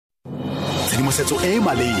tshedimosetso e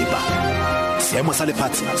maleba seemo sa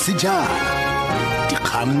lefatshe se jang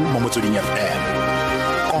dikgang mo Motsweding FM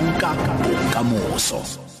konka bokamoso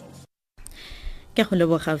ke go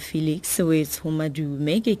leboga Felix Wets ho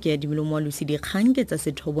madume ke adimelo Moalusi dikgang ke tsa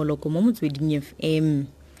Sethoboloko mo Motsweding FM.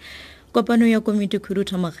 Kopano ya komiti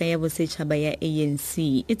khuduthamaga ya bosetshaba ya ANC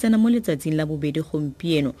e tsena mo letsatsing la bobedi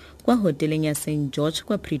gompieno kwa hoteleng ya St. George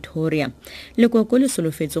kwa Pretoria. Lekoko le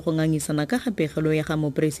solofetse go ngangisana ka gapegelo ya ga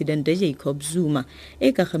mopresidente Jacob Zuma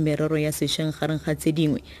e ka ga merero ya sešweng gareng ga tse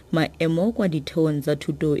dingwe maemo kwa ditheong tsa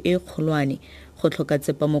thuto e kgolwane go tlhoka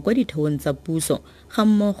tsepamo kwa ditheong tsa puso ga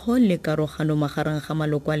mmogo le karogano magareng ga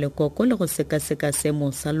maloko a lekoko le go sekaseka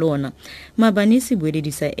seemo sa lona. Mabane se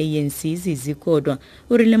bueledi sa ANC Zizikodwa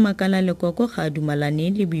o rile makala lekoko ga a dumalane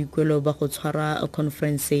le boikuelo ba go tshwara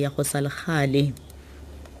conference ya go sa le gale.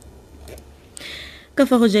 Ka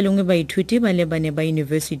fa go jalengwe baithuti ba le bane ba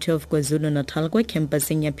University of KwaZulu-Natal kwa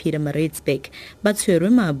campuseng ya Pietermaritzburg ba tshwerwe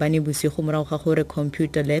maabane bosigo morago ga gore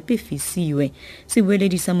computer lab e fisiwe.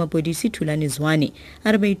 Sebueledi sa mapodisi Thulane Zwane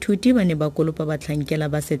a re baithuti ba ne ba kolopa batlhankela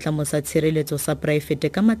ba setlamo sa tshireletso sa private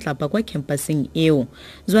ka matlapa kwa campuseng eo.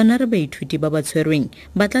 Zwane a re baithuti ba ba tshwerweng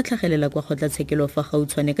ba tla tlhagelela kwa kgotlatshekelo fa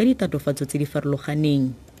gautshwane ka ditatofatso tse di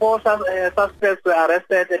farologaneng. 4 suspects were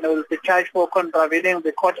arrested and will be charged for contravening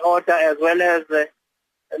the court order as well as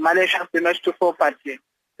malicious damage to property.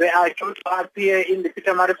 They are due to appear in the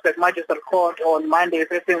Pietermaritzburg Magistrate Court on Monday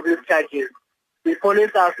facing these charges. The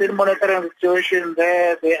police are still monitoring the situation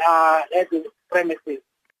there. They are at the premises.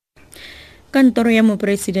 Kantoro ya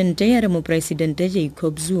mopresidente ya re mopresidente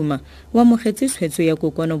Jacob Zuma wa mogetse tshwetso ya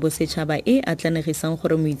kokano bosetshaba e atlanegisang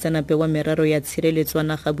gore moitsanape wa merero ya tshireletso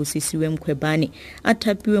naga bosisiwe Mkhwebane a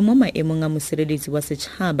thapiwe mo maemong a mosireletsi wa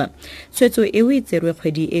setšhaba. Tshwetso eo e tserwe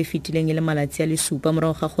kgwedi e fetileng le malatsi a le supa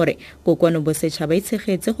morago ga gore kokano bosetshaba e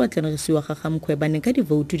tshegetse go atlanegisiwa ga Mkhwebane ka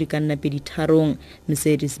divoutu di ka nna 23.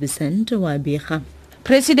 Mercedes Besant wa bega.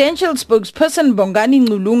 Presidential spokesperson Bongani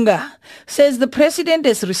Ngulunga says the president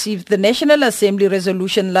has received the National Assembly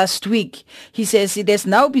resolution last week. He says it has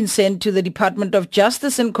now been sent to the Department of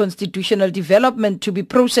Justice and Constitutional Development to be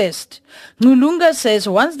processed. Ngulunga says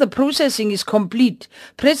once the processing is complete,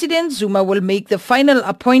 President Zuma will make the final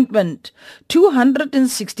appointment.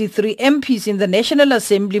 263 MPs in the National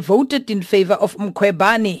Assembly voted in favor of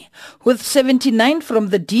Mkhwebane, with 79 from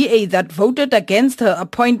the DA that voted against her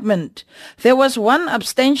appointment. There was one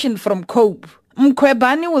abstention from COPE.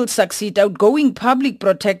 Mkhwebane will succeed outgoing public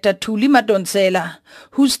protector Thuli Madonsela,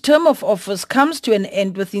 whose term of office comes to an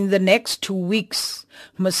end within the next 2 weeks.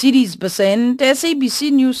 Mercedes Besant, SABC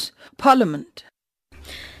News, Parliament.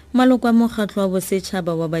 Maloko a mogatlo wa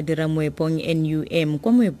bosetšhaba wa badira moepong NUM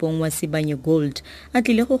kwa moepong wa Sibanye Gold a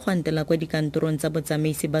tlile go gwantela kwa dikantorong tsa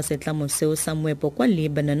botsamaisi ba setlamo seo sa moepo kwa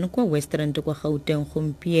Lebanon kwa Western kwa Gauteng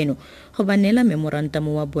gompieno go ba neela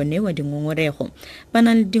memorandum wa bone wa dingongorego. Ba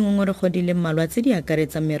na le dingongorego di le mmalwa tse di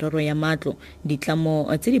akaretsa merero ya matlo,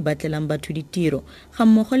 ditlamo tse di batlelang batho ditiro ga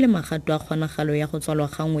mmogo le magato a kgonagalo ya go tswalwa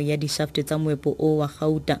gangwe ya dishafte tsa moepo o wa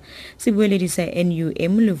Gauta. Sebueledi sa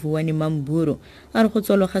NUM Levuani Mamburu a re go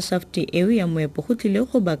tswalwa shafte eo ya moepo go tlile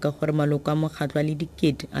go baka gore maloko a mogatlo le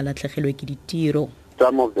dikete a latlhegelwe ke ditiro.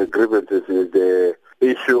 Some of the grievances is the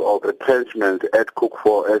issue of retrenchment at Cook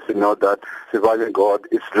 4, as you know that Sibanye Gold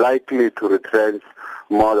is likely to retrench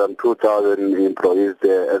more than 2,000 employees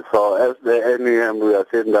there. And so as the NEM, we are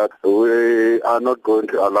saying that we are not going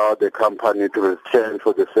to allow the company to retrench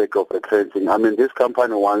for the sake of retrenching. I mean, this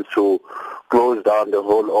company wants to close down the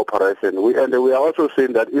whole operation. And we are also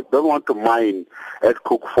saying that if they want to mine at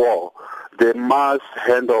Cook 4, they must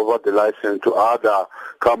hand over the license to other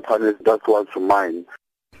companies that want to mine.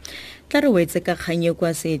 Tla re wetse ka kganye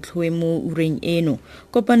kwa setlhoe mo ureng eno.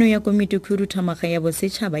 Kopano ya komiti khuduthamaga ya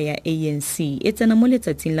bosetshaba ya ANC e tsena mo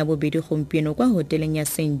letsatsing la bobedi gompieno kwa hoteleng ya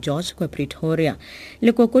St. George kwa Pretoria.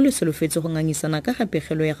 Lekoko le solofetse go ngangisana ka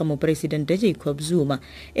gapegelo ya ga mopresidente Jacob Zuma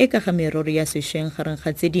e ka ga merero ya sešweng gareng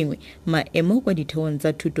ga tse dingwe maemo kwa ditheong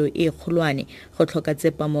tsa thuto e kgolwane go tlhoka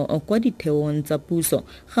tsepamo kwa ditheong tsa puso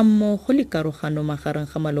ga mmogo le karogano magareng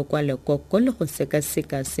ga maloko a lekoko le go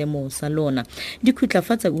sekaseka seemo sa lona.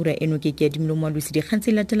 Dikhutlafatsa ura eno ke adimelo Moalusi dikgang tse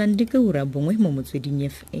latelang di ka ura bongwe mo Motsweding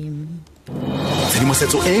FM.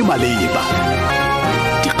 Tshedimosetso e maleba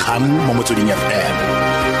dikgang mo Motsweding FM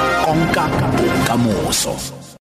konka bokamoso.